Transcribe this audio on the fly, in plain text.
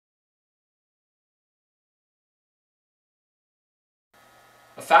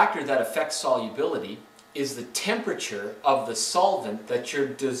A factor that affects solubility is the temperature of the solvent that you're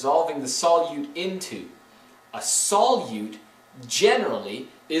dissolving the solute into. A solute generally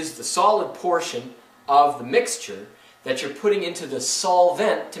is the solid portion of the mixture that you're putting into the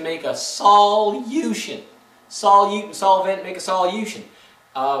solvent to make a solution. Solute and solvent make a solution.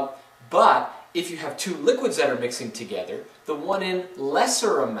 But if you have two liquids that are mixing together, the one in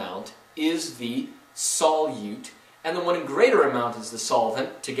lesser amount is the solute, and the one in greater amount is the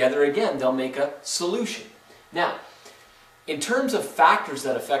solvent. Together again, they'll make a solution. Now, in terms of factors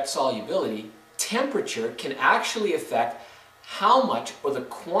that affect solubility, temperature can actually affect how much or the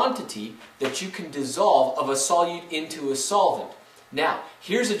quantity that you can dissolve of a solute into a solvent. Now,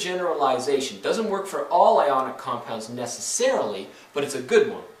 here's a generalization. It doesn't work for all ionic compounds necessarily, but it's a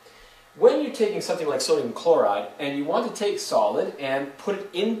good one. When you're taking something like sodium chloride and you want to take solid and put it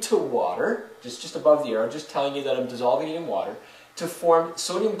into water, just above the arrow, just telling you that I'm dissolving it in water, to form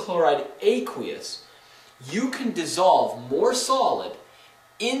sodium chloride aqueous, you can dissolve more solid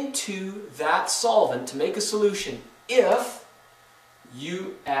into that solvent to make a solution if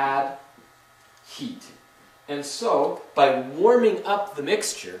you add heat. And so, by warming up the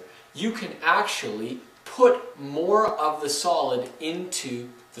mixture, you can actually put more of the solid into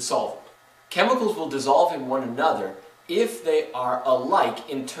the solvent. Chemicals will dissolve in one another if they are alike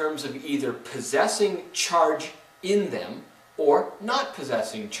in terms of either possessing charge in them or not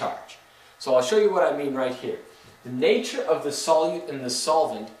possessing charge. So I'll show you what I mean right here. The nature of the solute and the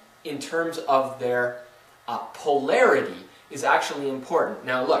solvent in terms of their polarity is actually important.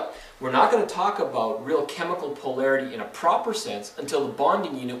 Now look, we're not going to talk about real chemical polarity in a proper sense until the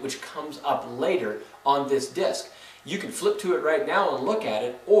bonding unit, which comes up later on this disc. You can flip to it right now and look at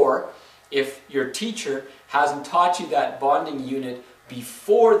it, or if your teacher hasn't taught you that bonding unit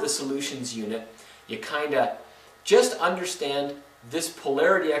before the solutions unit, you kind of just understand this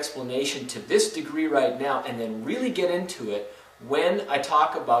polarity explanation to this degree right now and then really get into it when I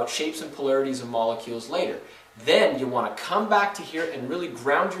talk about shapes and polarities of molecules later. Then you want to come back to here and really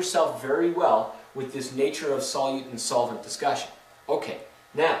ground yourself very well with this nature of solute and solvent discussion. Okay,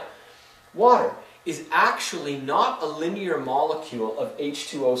 now, water is actually not a linear molecule of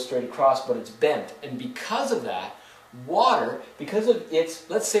H2O straight across, but it's bent. And because of that, water, because of its,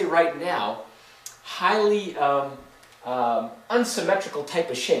 let's say right now, highly unsymmetrical type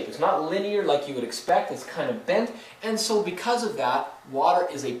of shape. It's not linear like you would expect, it's kind of bent, and so because of that, water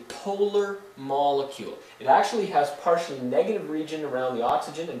is a polar molecule. It actually has partially negative region around the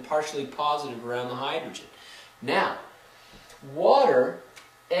oxygen and partially positive around the hydrogen. Now, water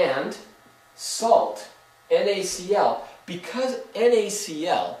and salt, NaCl, because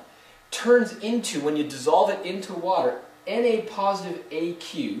NaCl turns into, when you dissolve it into water, Na positive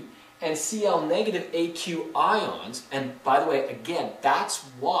AQ and Cl negative AQ ions, and by the way, again, that's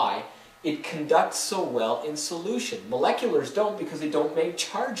why it conducts so well in solution. Moleculars don't, because they don't make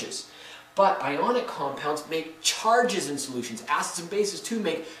charges. But ionic compounds make charges in solutions. Acids and bases too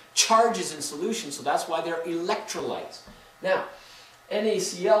make charges in solutions, so that's why they're electrolytes. Now,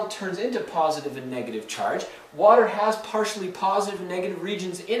 NaCl turns into positive and negative charge. Water has partially positive and negative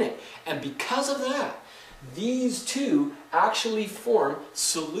regions in it, and because of that, these two actually form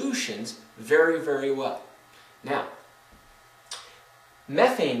solutions very, very well. Now,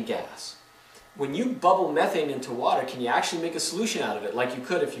 methane gas. When you bubble methane into water, can you actually make a solution out of it? Like you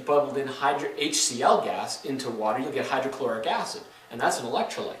could if you bubbled in HCl gas into water, you'll get hydrochloric acid, and that's an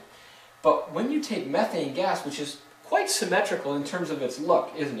electrolyte. But when you take methane gas, which is quite symmetrical in terms of its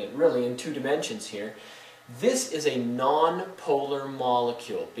look, isn't it, really, in two dimensions here, this is a non-polar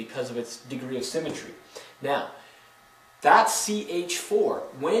molecule because of its degree of symmetry. Now, that CH4,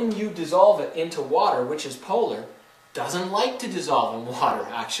 when you dissolve it into water, which is polar, doesn't like to dissolve in water,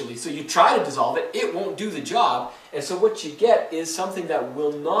 actually. So you try to dissolve it, it won't do the job, and so what you get is something that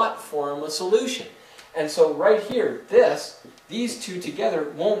will not form a solution. And so right here, these two together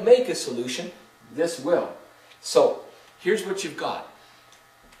won't make a solution, this will. So here's what you've got.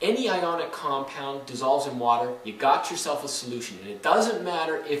 Any ionic compound dissolves in water, you got yourself a solution. And it doesn't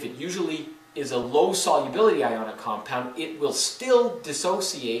matter if it usually is a low solubility ionic compound, it will still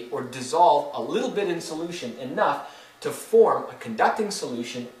dissociate or dissolve a little bit in solution enough to form a conducting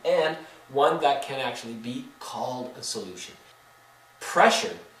solution and one that can actually be called a solution.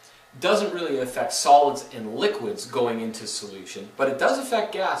 Pressure doesn't really affect solids and liquids going into solution, but it does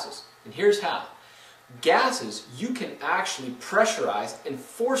affect gases. And here's how. Gases, you can actually pressurize and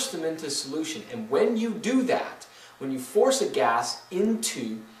force them into solution. And when you do that, when you force a gas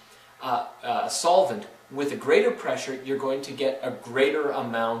into a solvent with a greater pressure, you're going to get a greater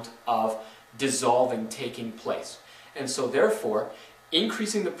amount of dissolving taking place. And so therefore,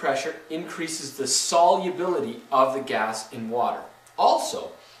 increasing the pressure increases the solubility of the gas in water.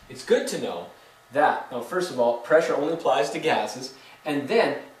 Also, it's good to know that, now first of all, pressure only applies to gases, and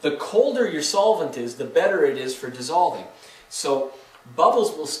then the colder your solvent is, the better it is for dissolving. So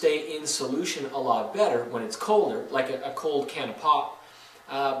bubbles will stay in solution a lot better when it's colder, like a cold can of pop,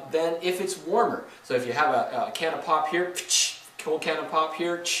 than if it's warmer. So if you have a can of pop here, cold can of pop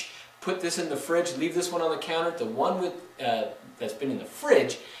here, put this in the fridge, leave this one on the counter, the one with, that's been in the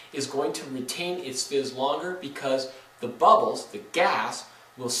fridge is going to retain its fizz longer because the bubbles, the gas,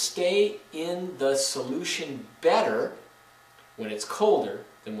 will stay in the solution better when it's colder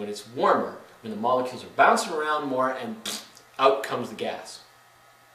than when it's warmer, when the molecules are bouncing around more and out comes the gas.